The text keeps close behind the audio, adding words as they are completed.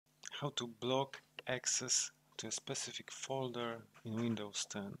how to block access to a specific folder in Windows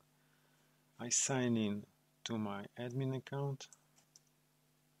 10. I sign in to my admin account.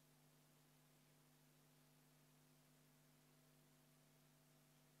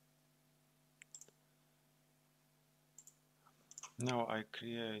 Now I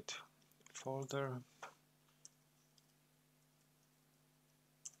create folder.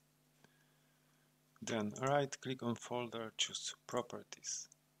 Then right-click on folder, choose Properties.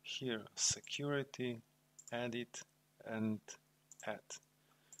 Here, Security, Edit, and Add.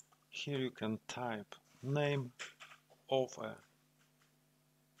 Here you can type name of a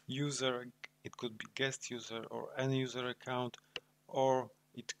user. It could be guest user or any user account, or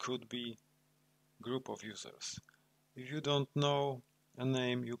it could be group of users. If you don't know a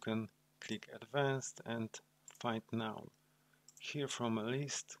name, you can click Advanced and find Noun. Here from a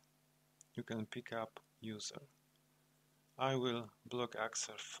list, you can pick up user. I will block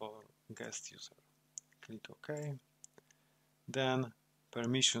access for guest user. Click OK. Then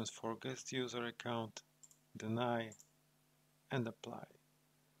permissions for guest user account, deny and apply.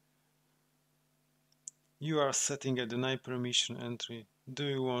 You are setting a deny permission entry. Do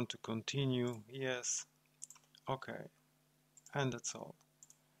you want to continue? Yes. OK. And that's all.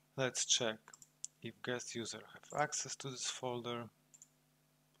 Let's check if guest user have access to this folder.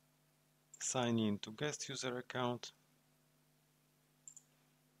 Sign in to guest user account.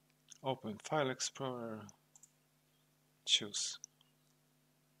 Open File Explorer. Choose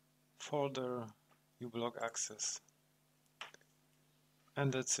folder. You block access.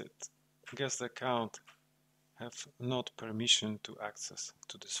 And that's it. Guest account have not permission to access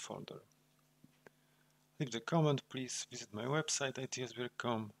to this folder. Leave the comment, please visit my website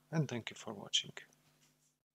itsberg.com, and thank you for watching.